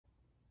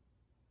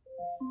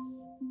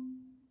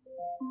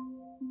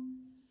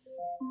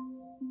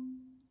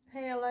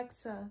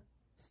Alexa,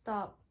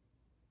 stop.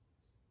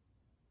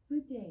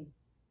 Good day.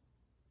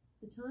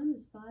 The time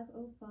is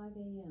 5:05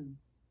 a.m.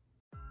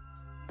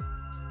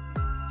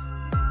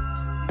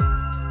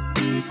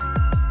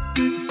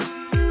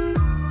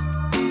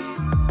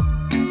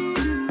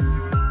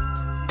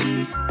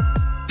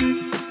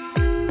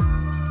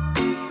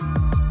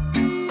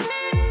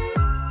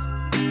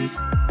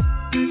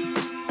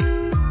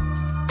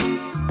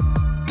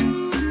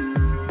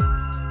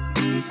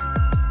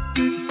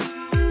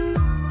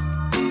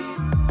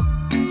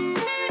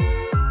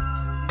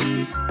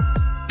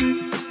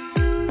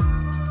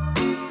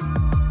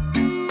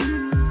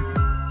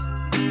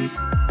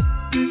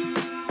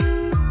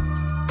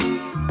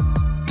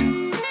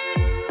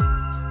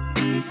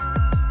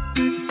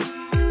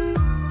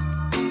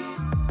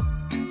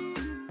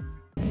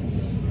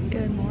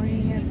 Good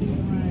morning,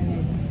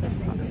 everyone. It's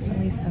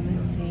approximately 7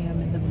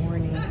 a.m. in the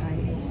morning.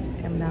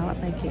 I am now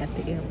at my gate at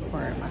the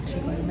airport. I'm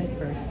actually going on my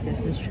first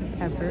business trip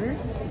ever.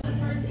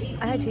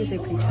 I had TSA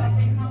pre-check,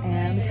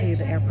 and let me tell you,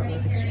 the airport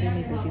was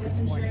extremely busy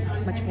this morning,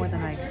 much more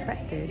than I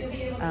expected.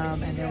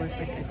 And there was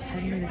like a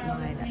 10-minute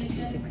line at the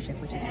TSA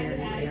pre-check, which is very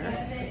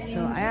rare.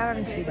 So I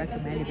honestly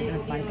recommend, if you're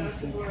gonna fly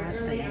these SeaTac,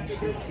 that you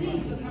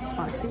should do the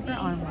Spot Saver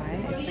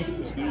online. It's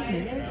like 2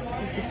 minutes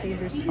to save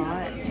your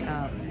spot,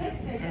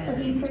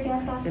 and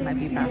it might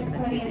be faster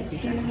than TSA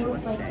pre-check, which it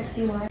was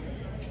today.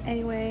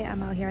 Anyway,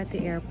 I'm out here at the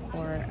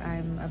airport.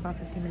 I'm about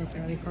 15 minutes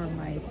early for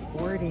my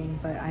boarding,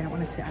 but I don't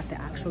want to sit at the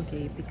actual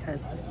gate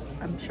because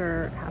I'm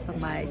sure half of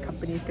my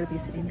company is going to be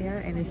sitting there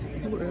and it's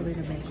too early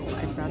to mingle.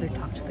 I'd rather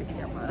talk to the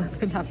camera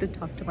than have to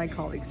talk to my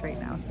colleagues right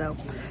now. So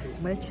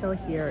I'm going to chill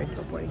here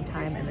until boarding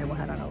time and then we'll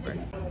head on over.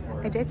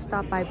 I did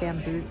stop by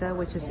Bambuza,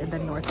 which is in the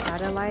North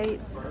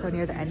Satellite, so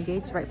near the end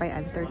gates, right by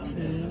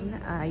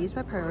N13. I used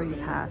my priority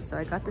pass, so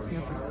I got this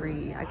meal for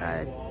free. I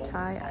got a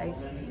Thai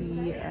iced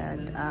tea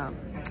and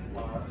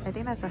I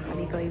think that's a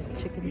honey glazed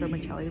chicken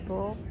vermicelli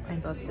bowl,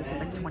 and both this was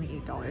like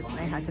 $28 and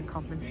I had to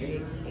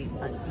compensate 8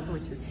 cents,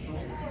 which is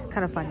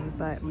kind of funny,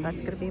 but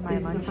that's gonna be my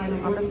lunch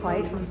on the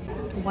flight.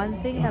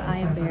 One thing that I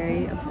am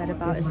very upset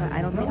about is that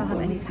I don't think I'll have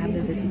any time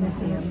to visit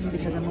museums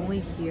because I'm only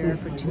here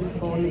for 2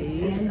 full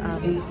days.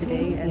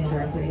 Today and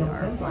Thursday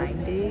are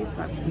flying days,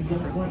 so I'm leaving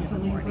first thing in the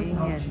morning,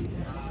 and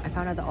I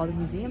found out that all the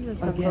museums and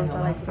stuff close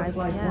by like 5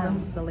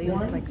 p.m. The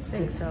latest is like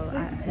 6, so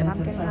if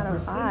I'm getting out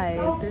at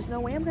 5, there's no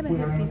way I'm gonna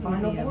hit these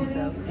museums.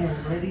 So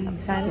I'm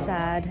kind of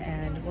sad,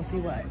 and we'll see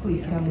what we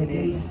can fit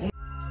in.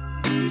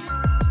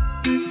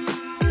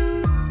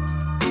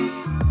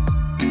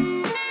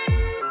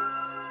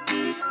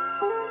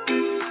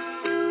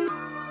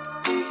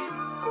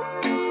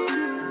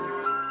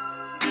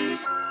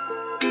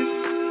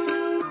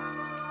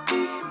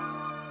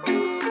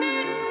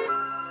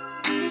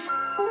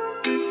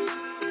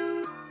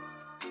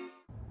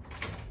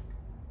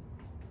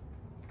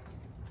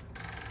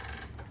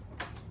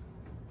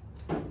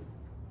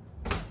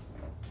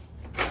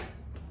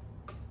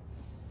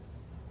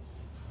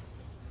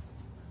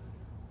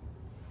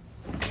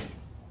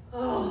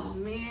 Oh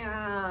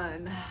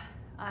man,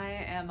 I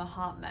am a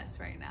hot mess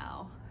right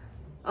now.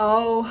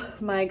 Oh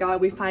my god,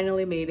 we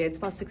finally made it. It's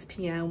about 6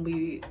 p.m.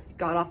 We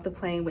got off the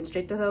plane, went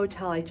straight to the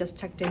hotel. I just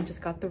checked in,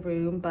 just got the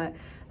room, but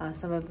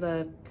some of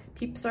the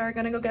peeps are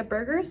gonna go get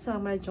burgers, so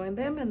I'm gonna join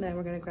them and then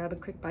we're gonna grab a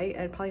quick bite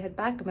and probably head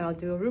back, and then I'll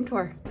do a room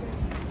tour.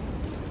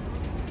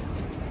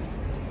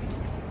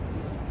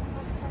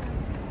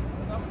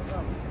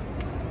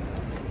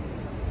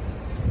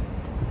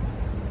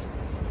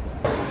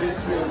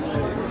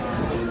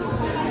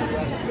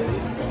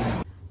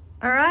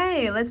 All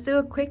right, let's do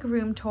a quick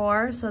room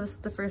tour. So this is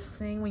the first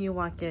thing when you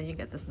walk in. You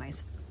get this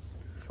nice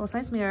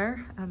full-size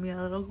mirror. You got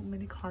a little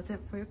mini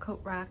closet for your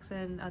coat racks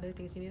and other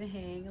things you need to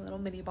hang. A little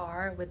mini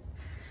bar with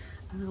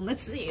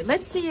let's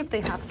see if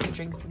they have some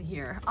drinks in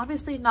here.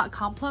 Obviously not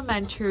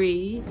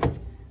complimentary,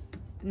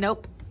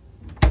 nope,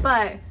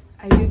 but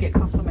I do get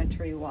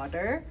complimentary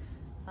water.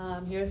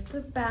 Here's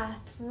the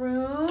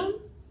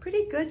bathroom,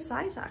 pretty good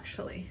size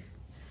actually.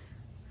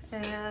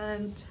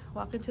 And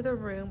walk into the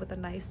room with a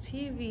nice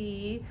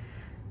TV.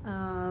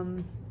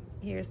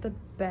 Here's the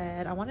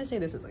bed. I want to say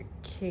this is a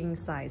king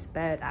size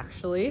bed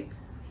actually.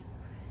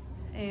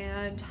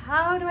 And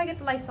how do I get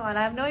the lights on?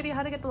 I have no idea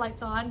how to get the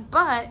lights on,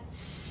 but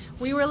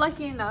we were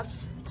lucky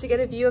enough to get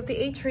a view of the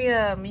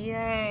atrium.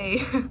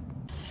 Yay.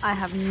 I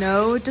have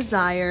no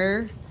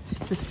desire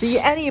to see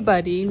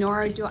anybody,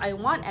 nor do I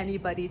want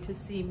anybody to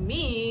see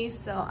me,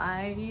 so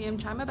I am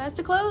trying my best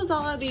to close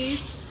all of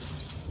these.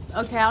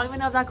 Okay, I don't even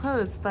know if that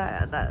closed,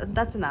 but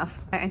that's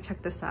enough. And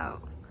check this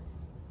out.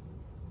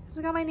 It's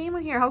got my name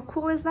on here. How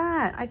cool is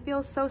that? I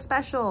feel so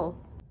special.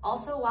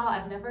 Also, wow,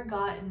 I've never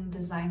gotten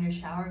designer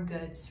shower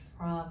goods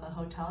from a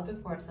hotel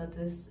before, so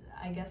this,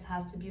 I guess,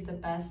 has to be the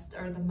best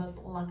or the most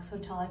luxe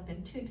hotel I've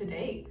been to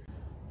date.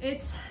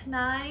 It's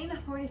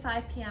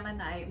 9:45 p.m. at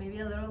night, maybe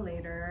a little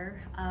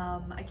later.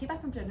 I came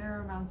back from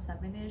dinner around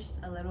 7-ish,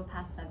 a little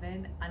past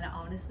 7, and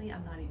honestly,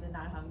 I'm not even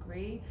that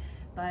hungry,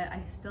 but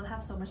I still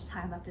have so much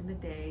time left in the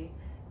day,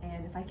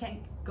 And if I can't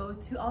go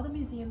to all the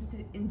museums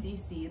in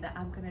DC, then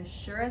I'm gonna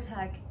sure as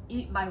heck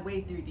eat my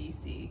way through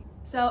DC.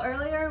 So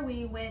earlier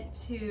we went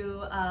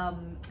to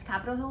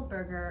Capitol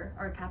Burger,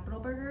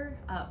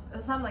 it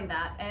was something like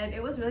that, and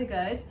it was really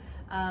good.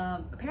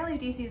 Apparently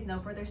DC is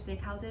known for their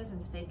steakhouses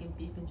and steak and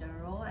beef in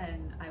general,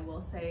 and I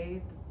will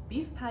say the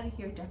beef patty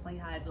here definitely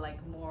had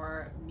like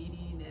more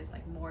meatiness,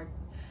 like more,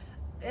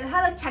 it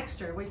had like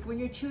texture. When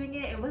you're chewing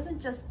it, it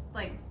wasn't just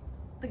like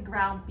the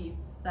ground beef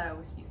that I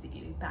was used to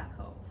eating back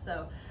home.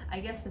 So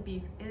I guess the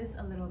beef is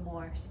a little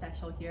more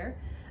special here.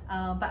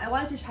 But I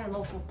wanted to try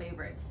local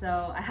favorites.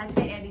 So I had to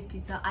get Andy's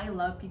Pizza. I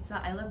love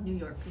pizza. I love New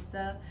York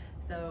pizza.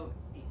 So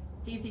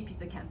DC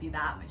pizza can't be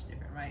that much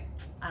different, right?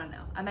 I don't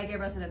know. I might get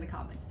roasted in the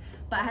comments.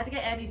 But I had to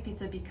get Andy's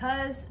Pizza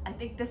because I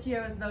think this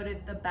year was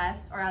voted the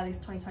best, or at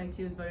least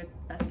 2022 was voted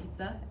best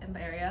pizza in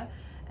the area.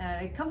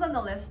 And it comes on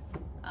the list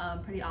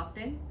pretty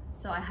often.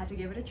 So I had to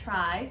give it a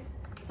try.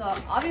 So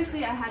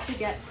obviously I had to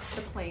get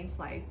the plain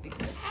slice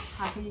because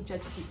how can you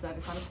judge a pizza if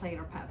it's not a plain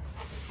or pep?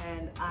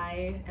 And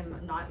I am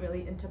not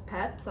really into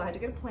pep, so I had to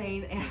get a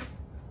plain, and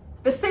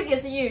this thing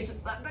is huge.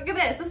 Look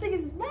at this thing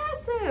is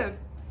massive.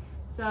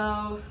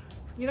 So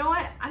you know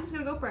what? I'm just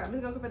gonna go for it. I'm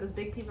just gonna go for this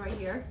big piece right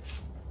here.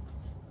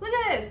 Look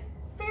at this,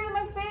 it's bigger than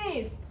my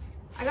face.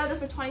 I got this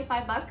for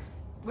 25 bucks,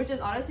 which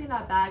is honestly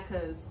not bad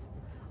because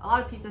a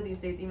lot of pizza these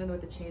days, even with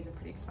the chains, are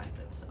pretty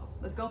expensive. So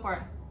let's go for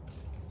it.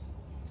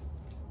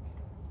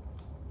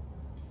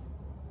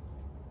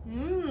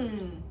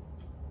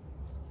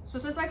 So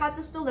since I got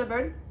this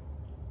delivered,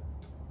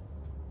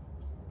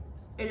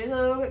 it is a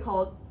little bit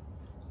cold,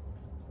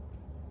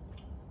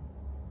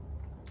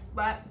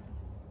 but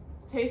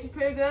tastes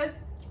pretty good.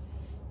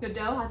 The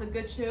dough has a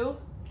good chew.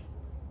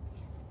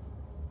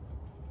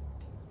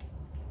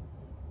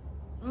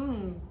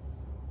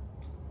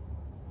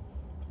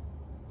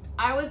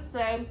 I would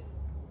say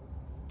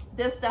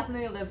this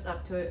definitely lives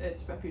up to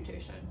its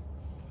reputation.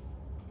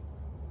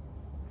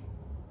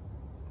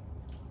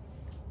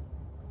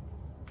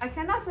 I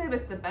cannot say if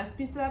it's the best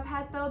pizza I've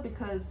had though,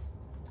 because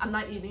I'm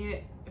not eating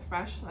it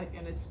fresh, like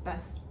in its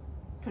best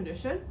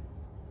condition.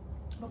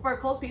 But for a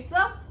cold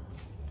pizza,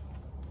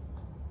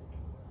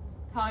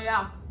 hell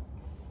yeah.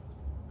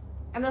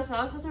 And the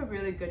sauce has a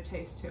really good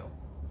taste too.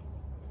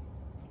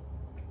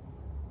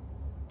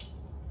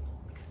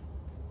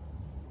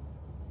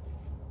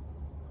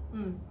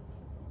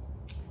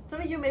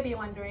 Some of you may be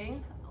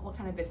wondering what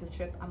kind of business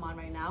trip I'm on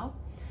right now.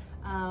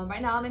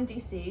 Right now I'm in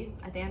DC.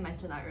 I think I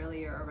mentioned that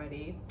earlier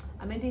already.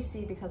 I'm in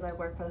DC because I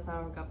work for the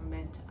federal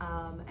government,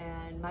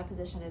 and my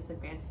position is a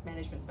grants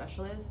management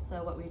specialist.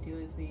 So what we do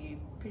is we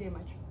pretty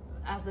much,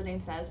 as the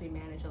name says, we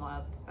manage a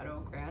lot of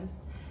federal grants.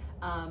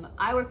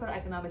 I work for the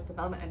Economic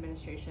Development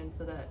Administration,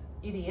 so the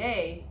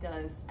EDA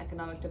does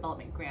economic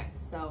development grants.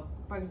 So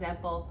for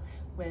example,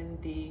 when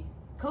the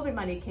COVID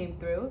money came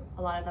through,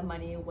 a lot of the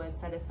money was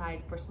set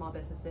aside for small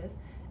businesses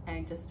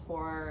and just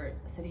for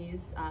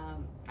cities,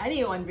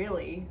 anyone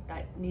really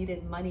that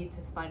needed money to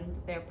fund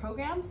their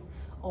programs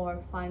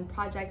or fund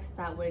projects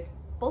that would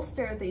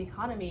bolster the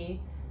economy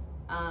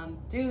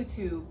due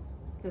to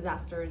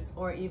disasters,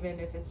 or even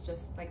if it's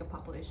just like a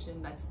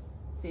population that's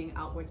seeing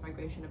outwards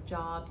migration of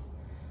jobs,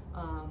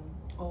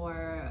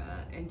 or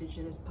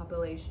indigenous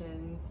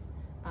populations,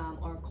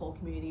 or coal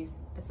communities,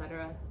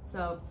 etc.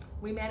 So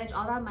we manage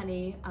all that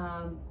money,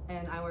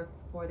 and I work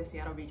for the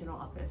Seattle regional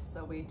office.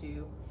 So we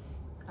do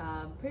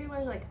pretty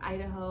much like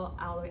Idaho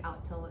all the way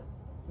out to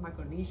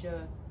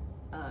Micronesia.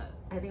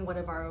 I think one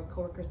of our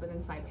coworkers live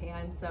in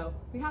Saipan, so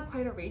we have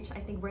quite a reach. I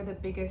think we're the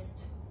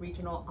biggest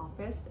regional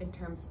office in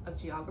terms of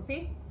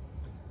geography,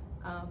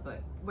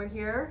 but we're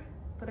here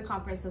for the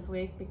conference this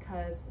week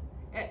because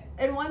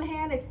in one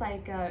hand it's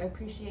like an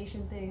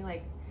appreciation thing,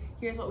 like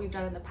here's what we've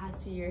done in the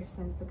past 2 years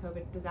since the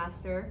COVID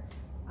disaster.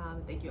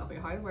 Thank you all for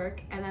your hard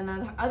work. And then on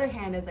the other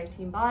hand is like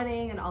team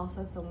bonding and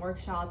also some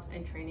workshops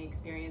and training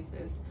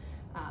experiences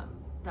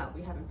that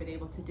we haven't been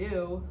able to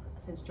do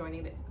since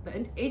joining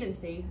the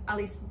agency, at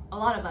least a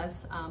lot of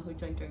us who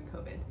joined during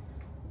COVID.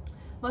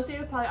 Most of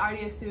you probably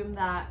already assume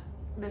that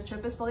this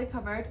trip is fully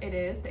covered. It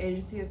is. The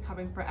agency is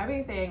covering for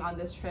everything on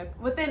this trip,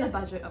 within the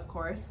budget, of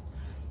course.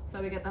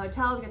 So we get the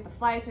hotel, we get the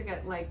flights, we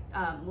get like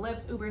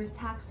Lyfts, Ubers,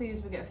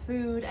 taxis, we get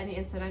food, any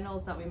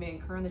incidentals that we may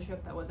incur on the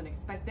trip that wasn't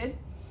expected.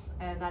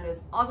 And that is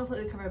all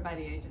completely covered by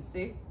the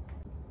agency.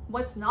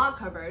 What's not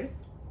covered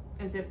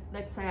is if,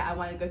 let's say I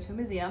wanted to go to a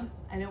museum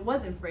and it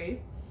wasn't free,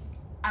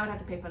 I would have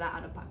to pay for that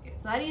out of pocket.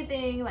 So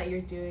anything that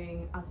you're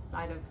doing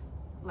outside of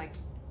like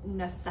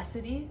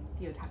necessity,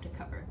 you would have to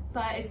cover.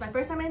 But it's my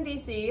first time in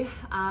DC.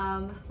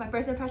 My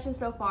first impression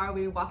so far,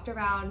 we walked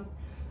around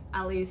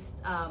at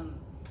least,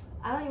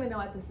 I don't even know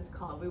what this is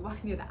called. We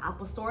walked near the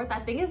Apple Store.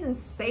 That thing is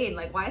insane.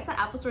 Like, why is that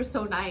Apple Store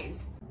so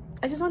nice?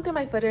 I just went through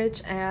my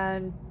footage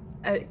and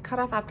I cut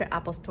off after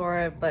Apple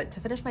Store, but to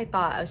finish my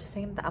thought, I was just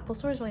saying the Apple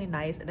Store is really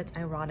nice, and it's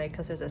ironic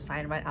because there's a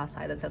sign right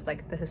outside that says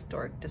like the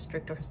historic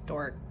district or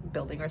historic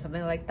building or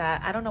something like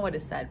that. I don't know what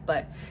it said,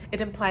 but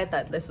it implied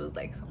that this was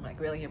like some like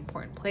really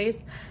important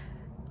place,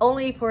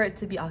 only for it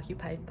to be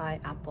occupied by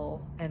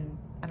Apple, and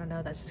I don't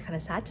know, that's just kind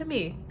of sad to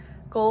me.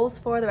 Goals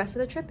for the rest of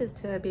the trip is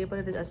to be able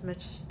to visit as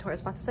much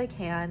tourist spots as I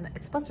can.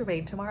 It's supposed to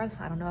rain tomorrow, so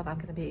I don't know if I'm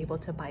going to be able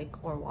to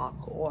bike or walk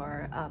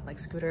or like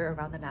scooter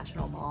around the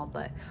National Mall,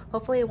 but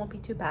hopefully it won't be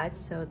too bad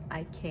so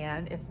I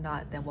can. If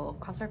not, then we'll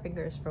cross our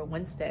fingers for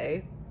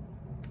Wednesday.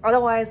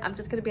 Otherwise, I'm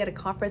just going to be at a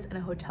conference in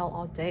a hotel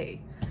all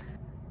day.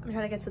 I'm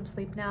trying to get some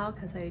sleep now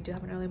because I do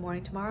have an early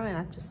morning tomorrow and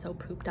I'm just so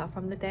pooped out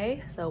from the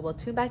day. So we'll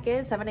tune back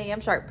in 7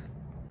 a.m. sharp.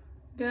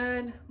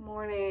 Good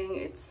morning.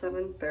 It's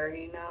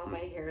 7:30 now. My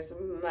hair's a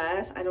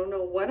mess. I don't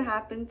know what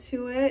happened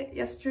to it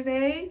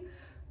yesterday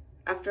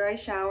after I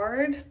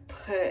showered,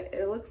 but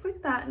it looks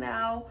like that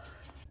now.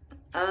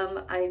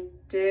 I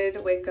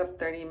did wake up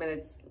 30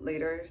 minutes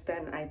later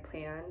than I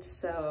planned,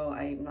 so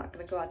I'm not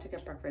gonna go out to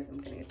get breakfast. I'm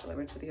getting it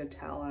delivered to the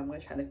hotel. I'm gonna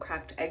try the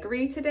cracked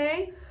eggery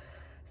today.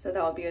 So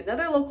that will be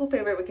another local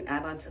favorite we can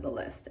add on to the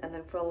list. And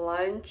then for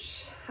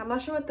lunch, I'm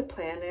not sure what the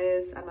plan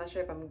is. I'm not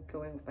sure if I'm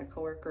going with my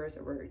coworkers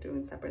or we're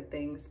doing separate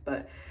things,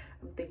 but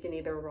I'm thinking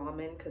either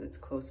ramen because it's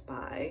close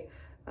by,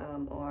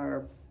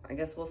 or I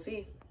guess we'll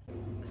see.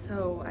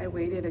 So I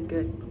waited a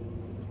good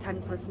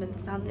 10 plus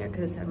minutes down there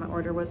because it said my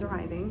order was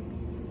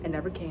arriving. It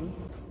never came.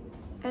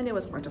 And it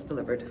was marked as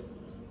delivered.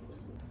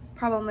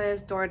 Problem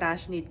is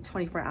DoorDash needs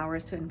 24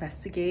 hours to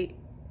investigate.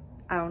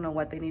 I don't know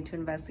what they need to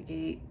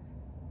investigate.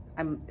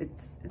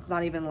 It's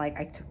not even like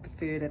I took the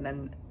food and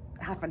then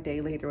half a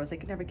day later was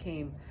like it never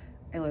came.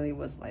 It literally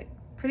was like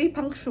pretty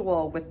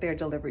punctual with their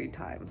delivery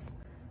times.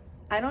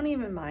 I don't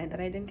even mind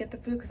that I didn't get the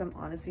food because I'm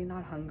honestly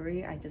not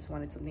hungry. I just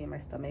wanted something in my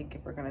stomach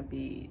if we're gonna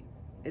be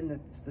in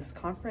this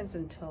conference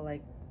until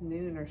like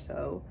noon or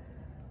so.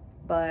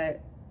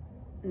 But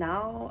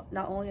now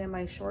not only am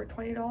I short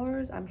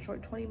 $20, I'm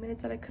short 20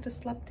 minutes that I could have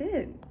slept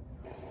in.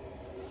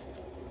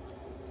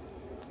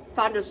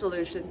 Found a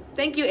solution.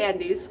 Thank you,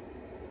 Andes.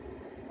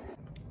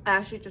 I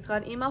actually just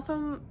got an email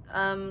from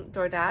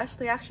DoorDash.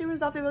 They actually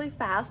resolved it really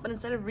fast, but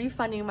instead of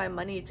refunding my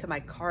money to my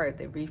card,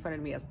 they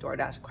refunded me as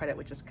DoorDash credit,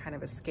 which is kind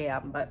of a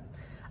scam. But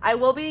I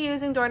will be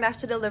using DoorDash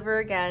to deliver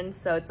again,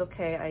 so it's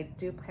okay. I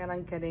do plan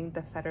on getting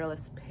the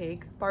Federalist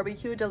Pig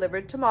barbecue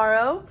delivered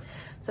tomorrow,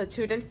 so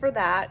tune in for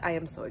that. I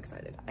am so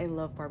excited. I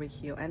love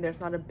barbecue, and there's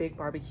not a big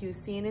barbecue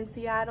scene in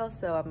Seattle,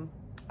 so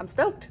I'm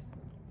stoked.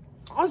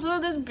 Also,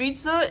 this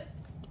pizza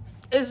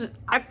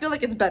I feel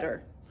like it's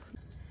better.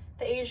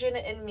 The Asian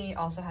in me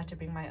also had to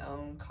bring my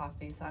own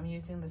coffee, so I'm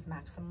using this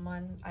Maxim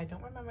one. I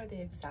don't remember the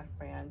exact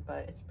brand,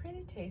 but it's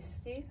pretty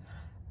tasty.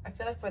 I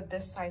feel like for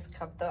this size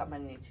cup though, I'm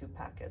gonna need 2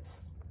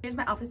 packets. Here's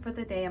my outfit for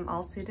the day. I'm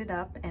all suited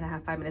up and I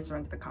have 5 minutes to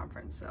run to the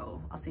conference,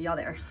 so I'll see y'all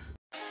there.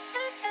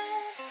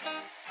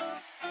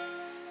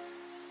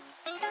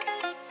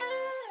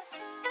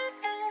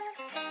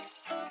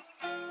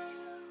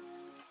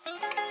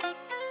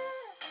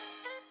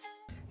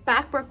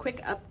 Back for a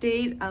quick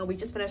update. We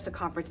just finished the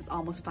conference. It's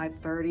almost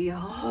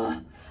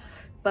 5:30.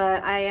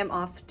 But I am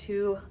off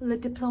to Le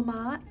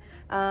Diplomate.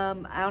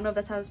 I don't know if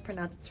that's how it's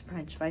pronounced. It's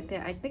French, but I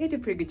think I did a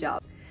pretty good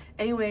job.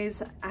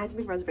 Anyways, I had to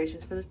make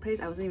reservations for this place.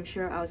 I wasn't even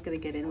sure I was gonna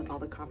get in with all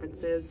the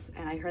conferences,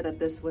 and I heard that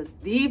this was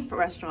the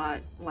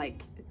restaurant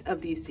like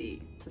of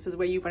DC. This is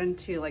where you run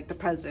into like the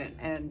president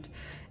and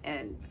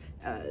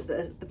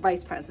the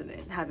vice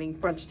president having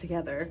brunch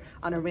together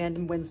on a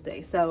random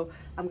Wednesday. So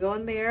I'm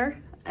going there.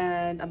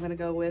 And I'm gonna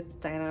go with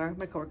Diana,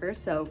 my coworker,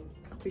 so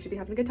we should be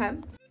having a good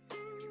time.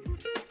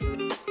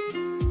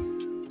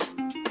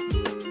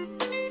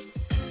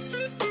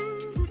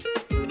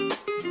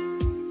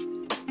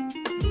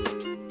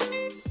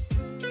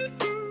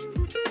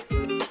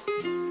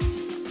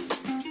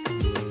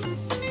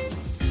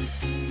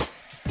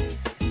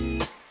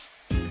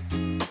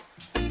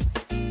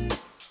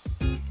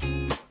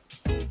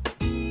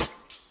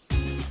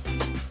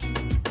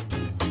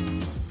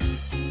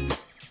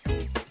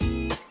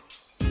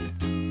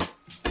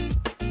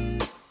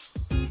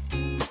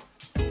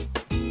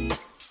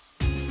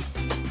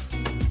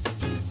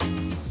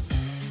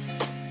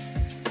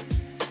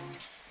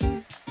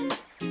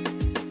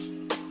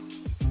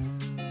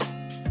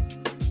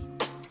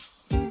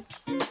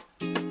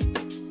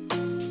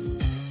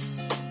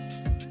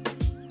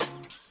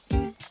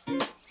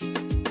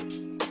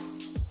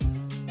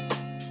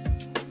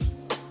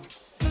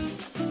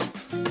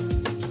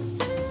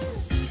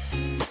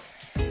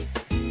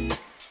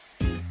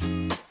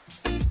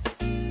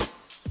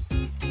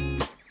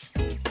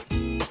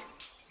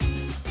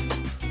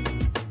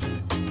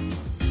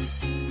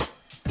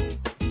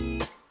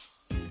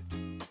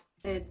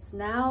 It's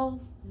now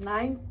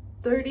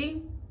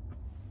 9:30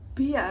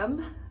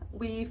 p.m.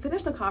 We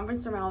finished the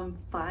conference around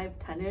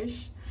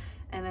 5:10ish,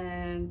 and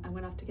then I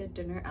went off to get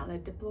dinner at Le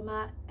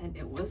Diplomate, and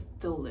it was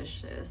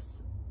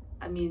delicious.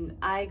 I mean,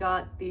 I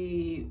got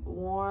the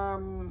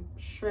warm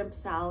shrimp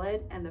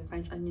salad and the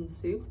French onion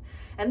soup,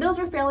 and those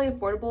were fairly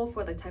affordable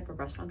for the type of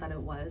restaurant that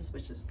it was,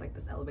 which is like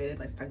this elevated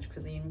like French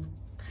cuisine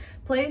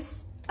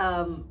place.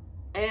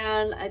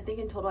 And I think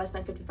in total I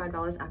spent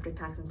 $55 after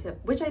tax and tip,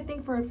 which I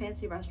think for a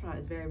fancy restaurant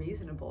is very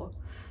reasonable.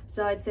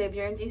 So I'd say if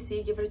you're in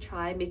DC, give it a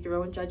try, make your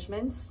own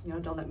judgments. You know,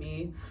 don't let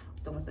me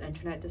don't let the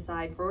internet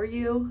decide for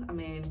you. I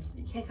mean,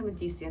 you can't come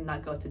to DC and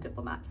not go to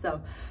Diplomat.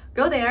 So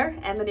go there,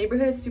 and the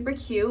neighborhood is super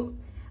cute.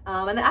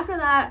 And then after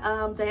that,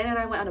 Diana and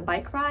I went on a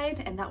bike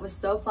ride, and that was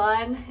so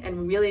fun, and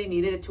we really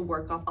needed it to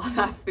work off all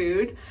that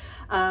food.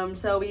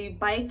 So we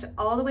biked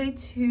all the way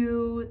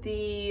to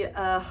the,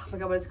 oh my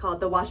God, what is it called?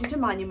 The Washington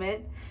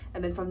Monument.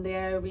 And then from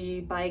there,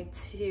 we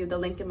biked to the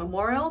Lincoln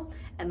Memorial,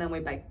 and then we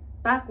biked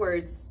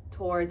backwards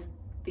towards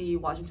the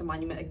Washington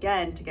Monument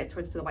again to get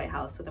towards to the White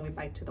House. So then we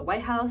biked to the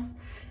White House,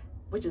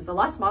 which is a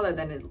lot smaller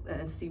than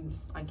it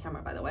seems on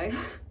camera, by the way.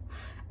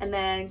 And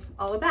then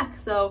all the way back.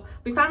 So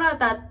we found out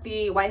that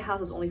the White House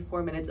was only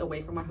 4 minutes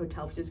away from our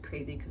hotel, which is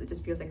crazy because it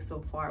just feels like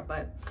so far,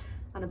 but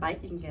on a bike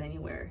you can get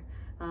anywhere.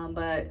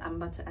 But I'm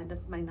about to end up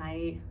my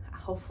night.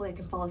 Hopefully I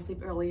can fall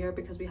asleep earlier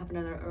because we have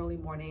another early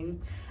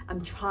morning.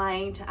 I'm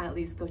trying to at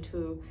least go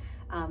to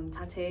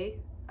Tate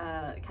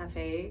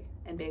Cafe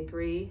and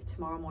Bakery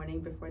tomorrow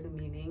morning before the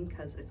meeting,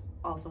 because it's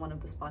also one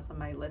of the spots on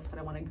my list that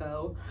I want to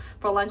go.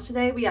 For lunch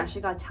today, we actually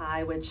got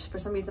Thai, which for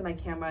some reason my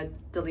camera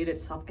deleted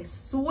itself. I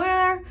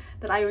swear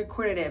that I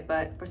recorded it,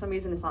 but for some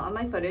reason it's not on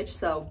my footage.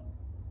 So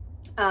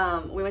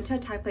we went to a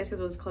Thai place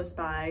because it was close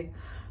by,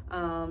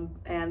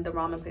 and the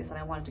ramen place that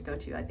I wanted to go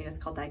to, I think it's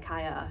called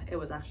Daikaya, it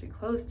was actually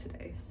closed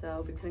today,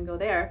 so we couldn't go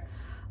there.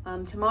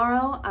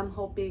 Tomorrow I'm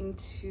hoping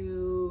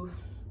to,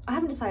 I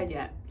haven't decided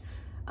yet.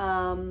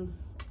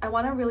 I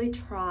want to really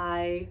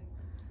try,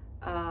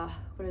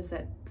 what is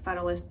it?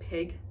 Federalist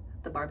Pig,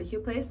 the barbecue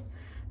place.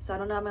 So I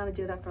don't know if I'm gonna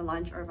do that for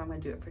lunch or if I'm gonna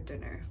do it for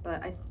dinner.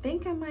 But I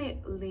think I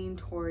might lean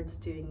towards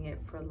doing it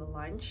for the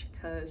lunch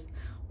because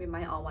we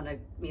might all want to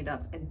meet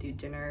up and do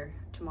dinner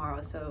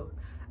tomorrow. So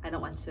I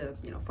don't want to,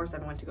 you know, force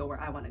everyone to go where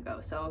I want to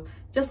go. So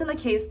just in the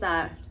case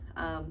that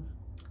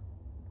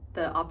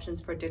the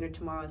options for dinner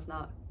tomorrow is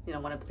not, you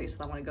know, one of the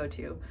places I want to go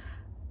to,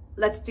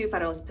 let's do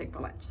Federalist Pig for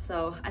lunch.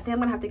 So I think I'm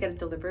gonna have to get it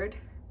delivered.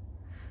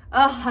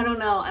 Oh, I don't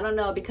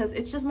know, because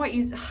it's just more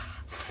easy.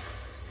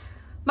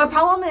 My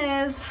problem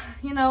is,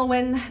 you know,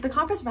 when the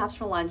conference wraps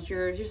for lunch,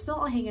 you're still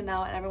all hanging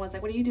out and everyone's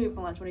like, what are you doing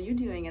for lunch? What are you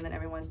doing? And then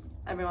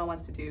everyone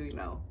wants to do, you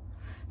know,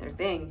 their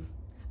thing.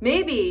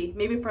 Maybe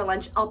for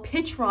lunch, I'll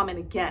pitch ramen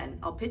again.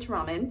 I'll pitch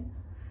ramen.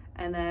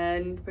 And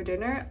then for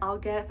dinner, I'll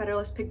get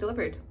Federalist Pig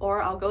delivered,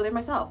 or I'll go there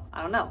myself.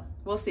 I don't know.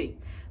 We'll see.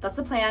 That's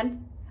the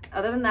plan.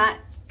 Other than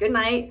that, good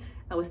night.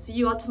 I will see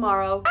you all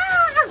tomorrow.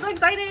 I'm so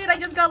excited. I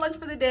just got lunch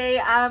for the day.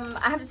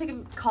 I have to take a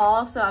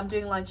call, so I'm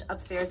doing lunch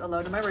upstairs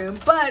alone in my room.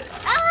 But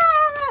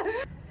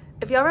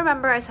if y'all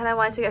remember, I said I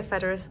wanted to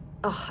get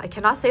I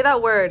cannot say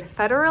that word.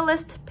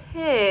 Federalist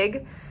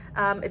Pig.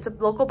 It's a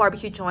local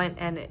barbecue joint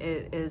and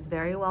it is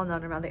very well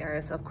known around the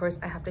area. So of course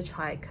I have to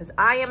try it because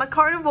I am a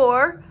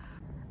carnivore.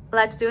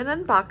 Let's do an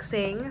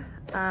unboxing.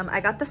 I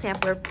got the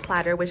sampler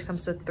platter, which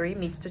comes with 3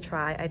 meats to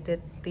try. I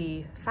did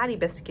the fatty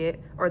biscuit,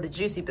 or the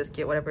juicy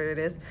biscuit, whatever it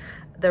is,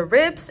 the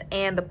ribs,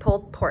 and the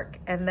pulled pork.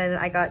 And then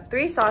I got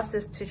 3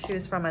 sauces to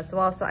choose from as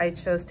well. So I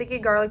chose sticky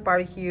garlic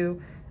barbecue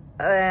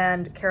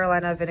and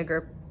Carolina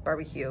vinegar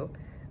barbecue.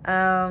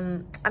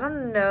 I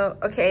don't know.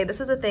 Okay, this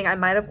is the thing. I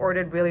might have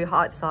ordered really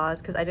hot sauce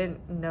because I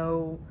didn't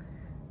know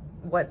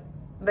what,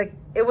 like,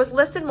 it was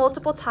listed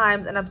multiple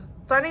times, and I'm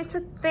starting to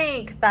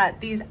think that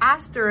these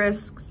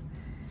asterisks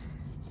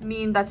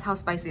mean that's how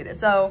spicy it is.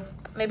 So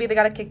maybe they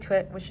got a kick to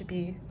it, which should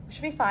be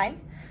fine.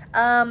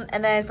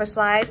 And then for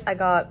sides, I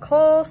got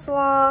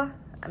coleslaw.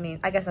 I mean,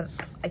 I guess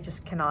I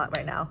just cannot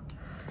right now.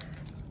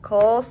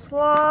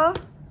 Coleslaw,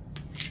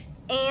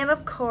 and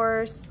of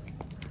course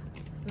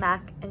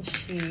mac and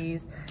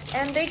cheese.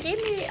 And they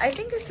gave me, I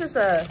think this is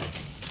a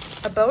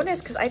bonus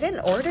because I didn't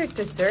order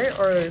dessert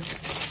or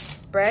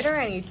bread or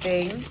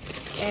anything.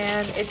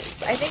 And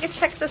I think it's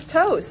Texas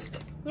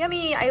toast.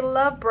 Yummy, I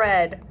love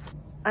bread.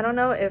 I don't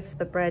know if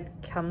the bread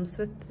comes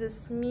with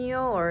this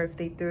meal or if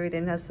they threw it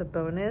in as a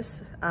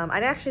bonus. I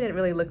actually didn't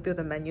really look through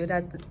the menu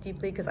that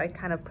deeply because I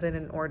kind of put it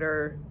in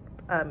order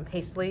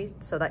hastily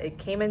so that it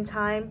came in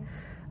time,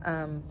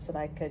 so that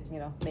I could, you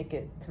know, make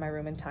it to my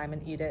room in time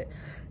and eat it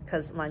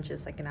because lunch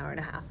is like an hour and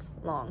a half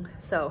long.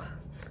 So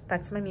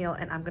that's my meal,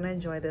 and I'm gonna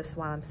enjoy this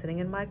while I'm sitting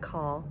in my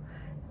call.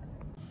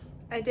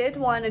 I did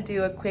want to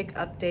do a quick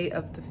update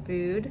of the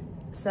food.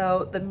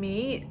 So the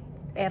meat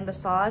and the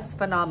sauce,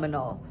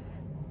 phenomenal.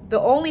 The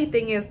only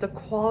thing is the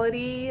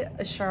quality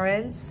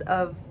assurance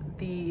of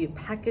the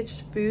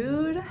packaged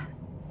food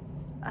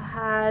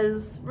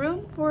has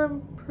room for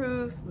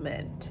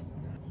improvement.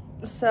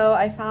 So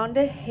I found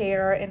a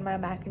hair in my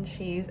mac and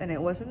cheese, and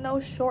it wasn't no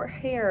short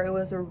hair. It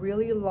was a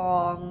really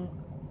long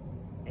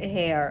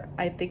hair.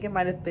 I think it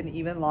might have been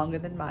even longer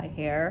than my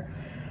hair.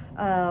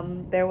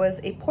 There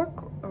was a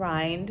pork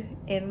rind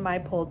in my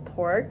pulled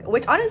pork,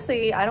 which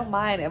honestly I don't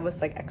mind. It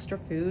was like extra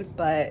food,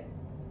 but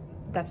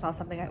that's not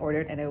something I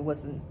ordered, and it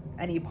wasn't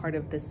any part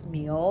of this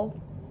meal.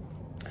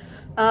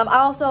 I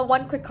also,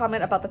 one quick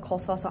comment about the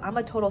coleslaw. So I'm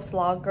a total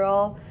slaw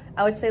girl.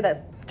 I would say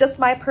that just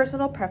my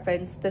personal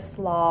preference, this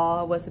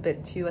slaw was a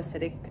bit too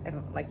acidic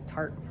and like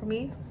tart for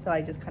me. So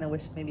I just kind of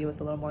wish maybe it was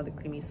a little more the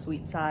creamy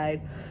sweet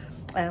side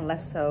and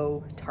less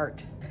so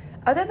tart.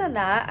 Other than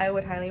that, I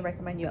would highly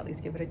recommend you at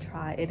least give it a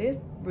try. It is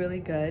really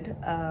good.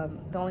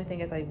 The only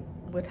thing is I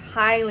would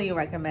highly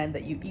recommend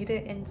that you eat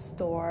it in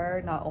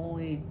store, not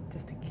only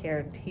just to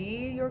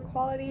guarantee your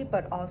quality,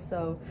 but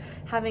also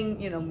having,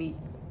 you know,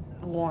 meats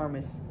warm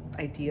is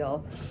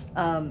ideal.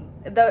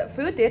 The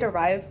food did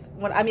arrive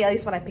when, I mean, at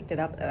least when I picked it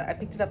up. I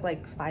picked it up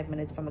like 5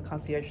 minutes from a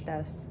concierge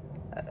desk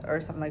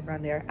or something like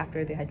around there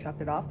after they had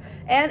dropped it off,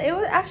 and it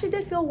actually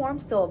did feel warm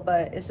still,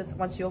 but it's just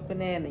once you open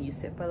it and then you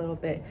sit for a little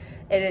bit,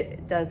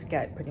 it does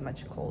get pretty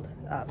much cold.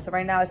 So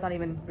right now it's not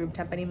even room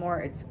temp anymore,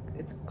 it's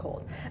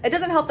cold. It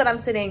doesn't help that I'm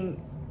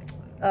sitting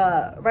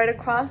right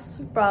across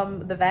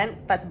from the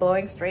vent that's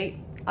blowing straight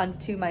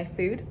onto my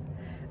food,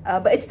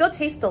 but it still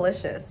tastes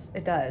delicious.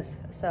 It does.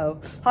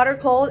 So hot or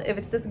cold, if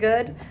it's this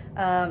good,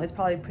 it's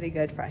probably pretty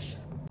good fresh.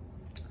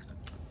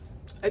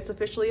 It's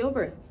officially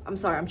over. I'm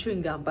sorry, I'm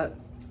chewing gum, but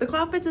the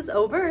conference is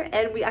over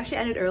and we actually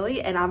ended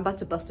early, and I'm about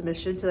to bust a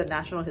mission to the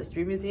National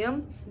History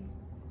Museum,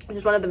 which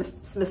is one of the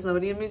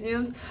Smithsonian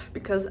museums,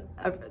 because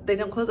they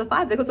don't close at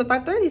 5, they close at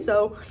 5:30,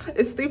 so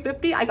it's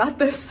 3:50, I got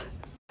this.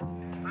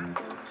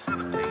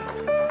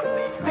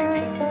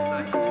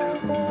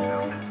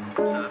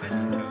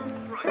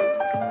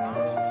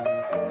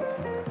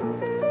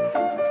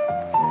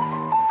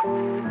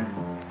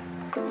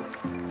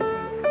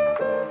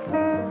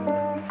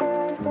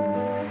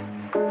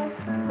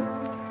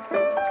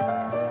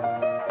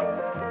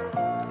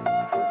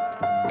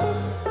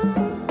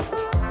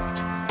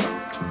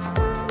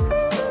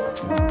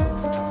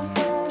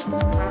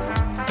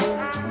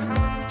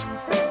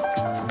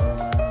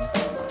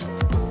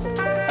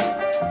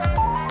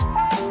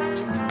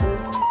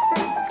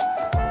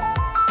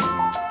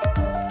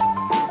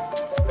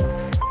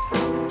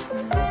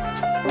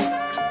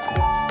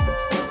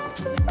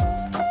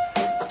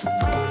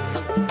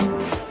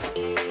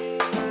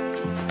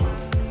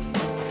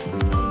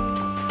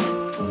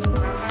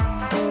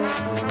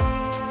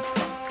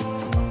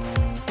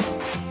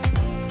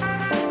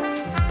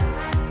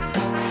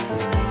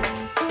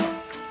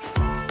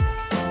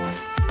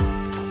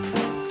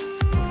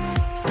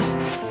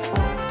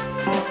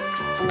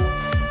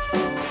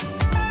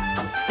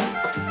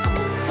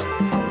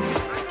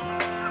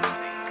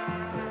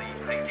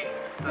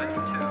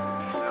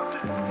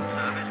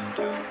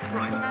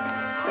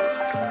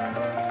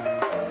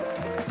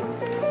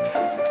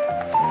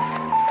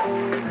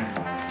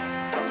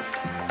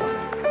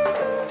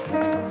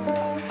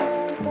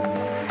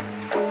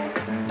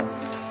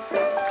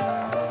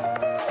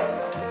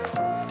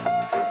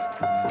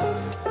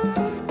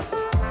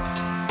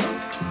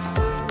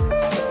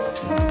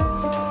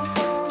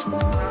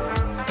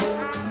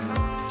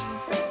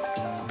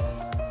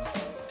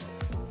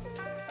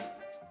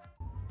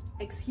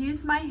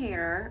 Excuse my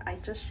hair, I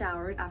just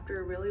showered after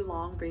a really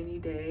long rainy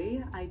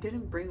day. I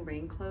didn't bring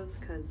rain clothes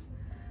because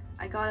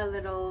I got a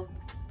little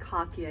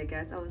cocky, I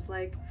guess. I was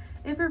like,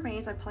 if it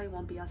rains, I probably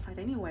won't be outside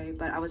anyway,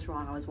 but I was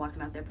wrong. I was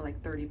walking out there for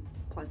like 30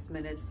 plus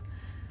minutes.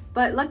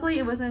 But luckily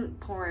it wasn't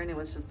pouring, it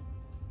was just,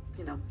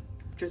 you know,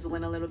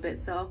 drizzling a little bit.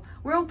 So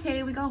we're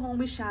okay, we got home,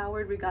 we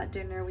showered, we got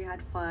dinner, we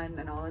had fun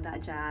and all of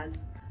that jazz.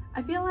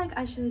 I feel like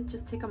I should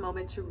just take a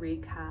moment to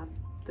recap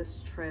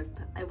this trip.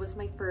 It was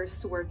my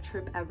first work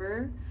trip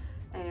ever.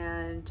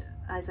 And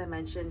as I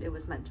mentioned, it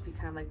was meant to be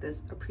kind of like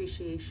this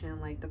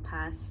appreciation. Like the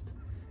past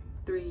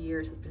 3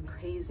 years has been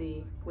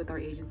crazy with our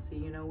agency.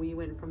 You know, we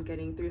went from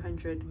getting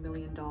 $300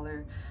 million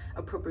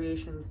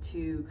appropriations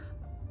to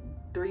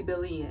 $3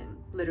 billion,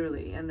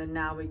 literally. And then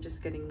now we're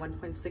just getting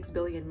 $1.6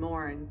 billion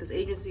more. And this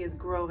agency is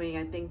growing.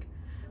 I think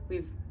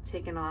we've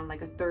taken on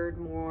like a third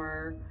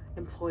more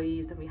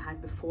employees than we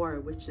had before,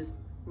 which is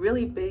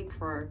really big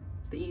for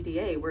the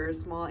EDA. We're a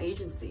small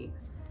agency.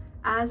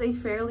 As a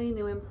fairly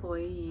new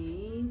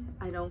employee,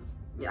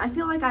 I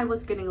feel like I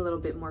was getting a little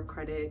bit more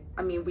credit.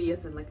 I mean, we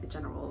as in like the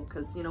general,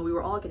 because, you know, we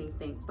were all getting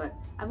thanked, but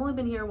I've only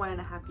been here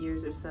 1.5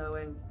 years or so,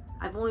 and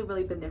I've only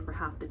really been there for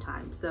half the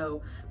time.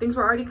 So things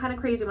were already kind of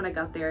crazy when I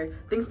got there.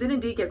 Things did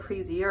indeed get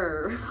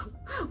crazier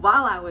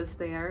while I was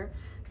there,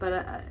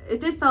 but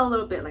it did feel a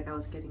little bit like I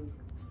was getting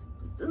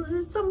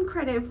some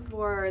credit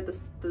for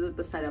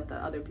the setup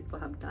that other people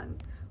have done.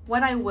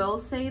 What I will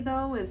say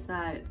though is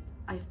that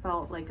I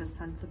felt like a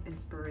sense of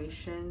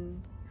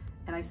inspiration,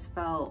 and I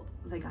felt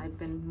like I've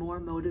been more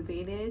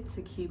motivated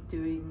to keep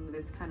doing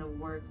this kind of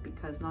work,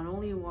 because not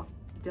only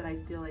did I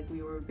feel like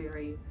we were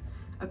very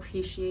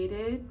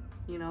appreciated,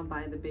 you know,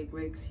 by the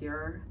bigwigs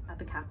here at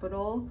the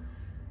Capitol,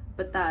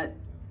 but that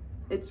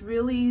it's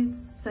really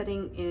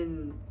setting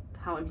in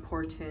how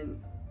important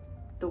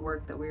the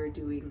work that we are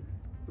doing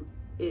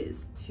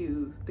is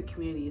to the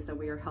communities that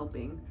we are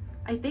helping.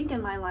 I think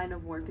in my line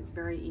of work, it's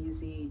very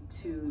easy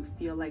to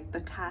feel like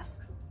the tasks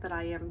that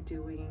I am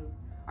doing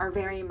are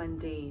very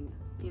mundane.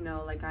 You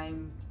know, like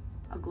I'm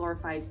a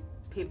glorified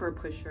paper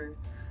pusher,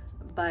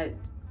 but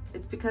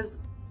it's because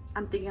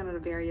I'm thinking on a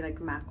very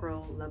like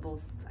macro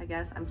levels, I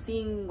guess. I'm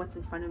seeing what's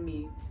in front of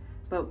me,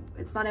 but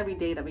it's not every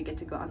day that we get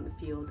to go out in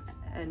the field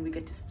and we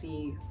get to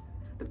see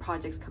the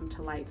projects come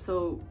to life.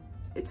 So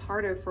it's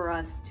harder for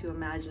us to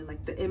imagine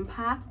like the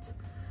impact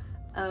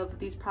of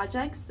these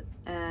projects,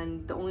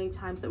 and the only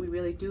times that we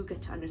really do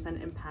get to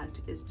understand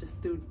impact is just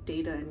through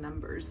data and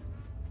numbers.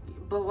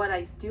 But what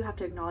I do have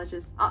to acknowledge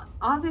is,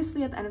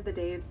 obviously at the end of the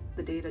day,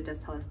 the data does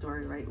tell a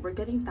story, right? We're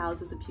getting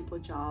thousands of people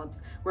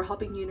jobs. We're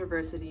helping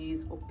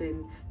universities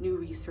open new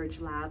research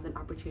labs and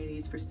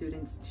opportunities for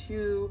students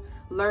to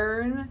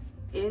learn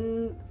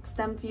in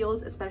STEM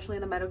fields, especially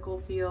in the medical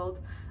field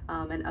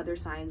and other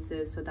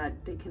sciences, so that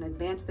they can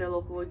advance their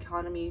local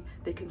economy,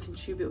 they can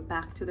contribute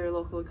back to their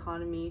local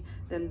economy,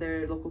 then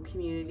their local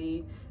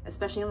community,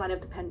 especially in light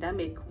of the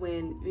pandemic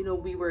when, you know,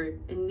 we were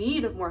in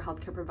need of more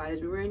healthcare providers,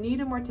 we were in need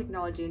of more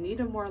technology, in need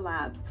of more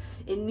labs,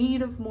 in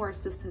need of more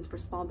assistance for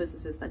small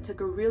businesses that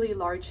took a really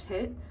large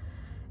hit.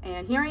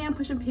 And here I am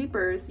pushing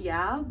papers,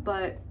 yeah,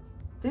 but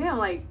damn,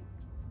 like,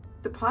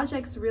 the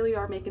projects really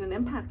are making an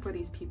impact for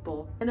these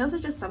people. And those are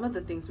just some of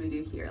the things we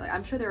do here. Like,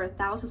 I'm sure there are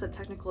thousands of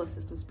technical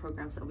assistance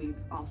programs that we've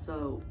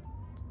also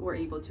were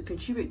able to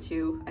contribute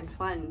to and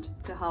fund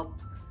to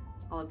help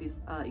all of these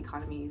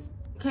economies.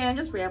 Okay, I'm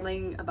just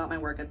rambling about my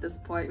work at this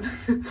point.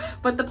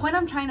 But the point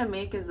I'm trying to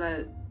make is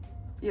that,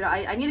 you know,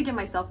 I need to give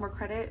myself more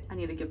credit. I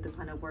need to give this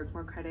line of work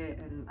more credit.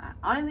 And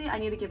honestly, I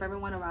need to give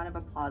everyone a round of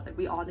applause. Like,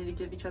 we all need to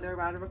give each other a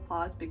round of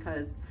applause,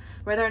 because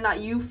whether or not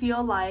you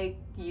feel like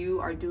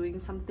you are doing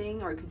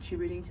something or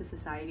contributing to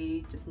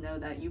society, just know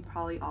that you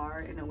probably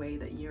are in a way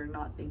that you're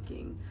not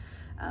thinking.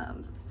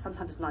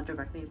 Sometimes it's not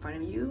directly in front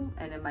of you,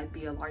 and it might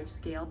be a large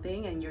scale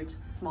thing and you're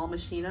just a small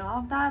machine and all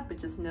of that, but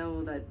just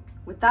know that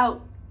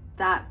without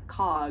that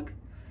cog,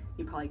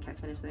 you probably can't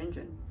finish the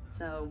engine.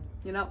 So,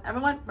 you know,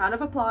 everyone, round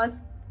of applause.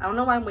 I don't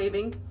know why I'm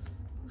waving.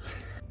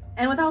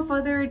 And without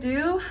further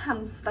ado,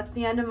 that's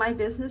the end of my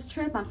business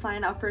trip. I'm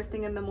flying out first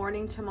thing in the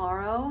morning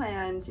tomorrow,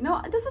 and you know,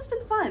 this has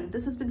been fun.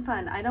 This has been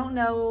fun. I don't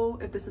know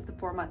if this is the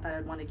format that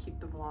I'd want to keep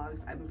the vlogs.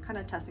 I'm kind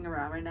of testing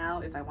around right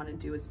now if I want to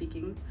do a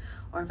speaking,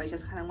 or if I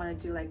just kind of want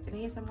to do like an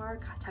ASMR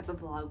type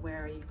of vlog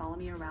where you follow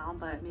me around,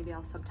 but maybe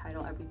I'll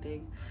subtitle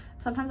everything.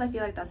 Sometimes I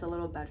feel like that's a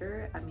little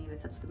better. I mean,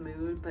 it sets the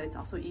mood, but it's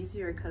also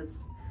easier because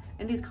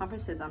in these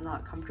conferences, I'm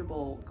not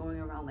comfortable going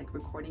around like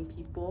recording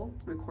people,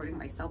 recording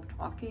myself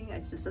talking.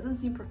 It just doesn't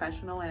seem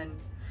professional, and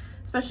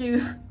especially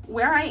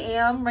where I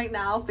am right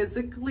now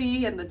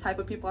physically and the type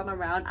of people I'm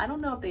around, I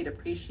don't know if they'd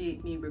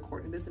appreciate me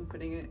recording this and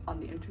putting it on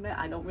the internet.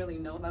 I don't really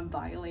know if I'm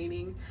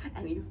violating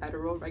any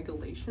federal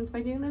regulations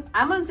by doing this.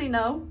 I'm gonna say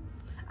no.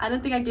 I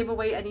don't think I gave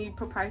away any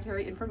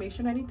proprietary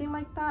information or anything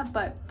like that,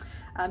 but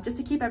just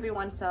to keep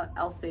everyone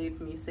else safe,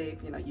 me safe,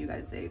 you know, you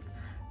guys safe.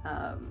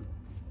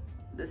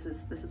 This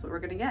is what we're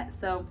gonna get.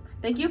 So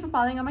thank you for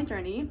following on my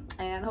journey,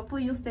 and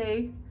hopefully you'll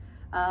stay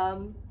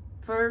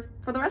for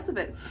the rest of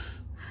it.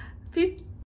 Peace.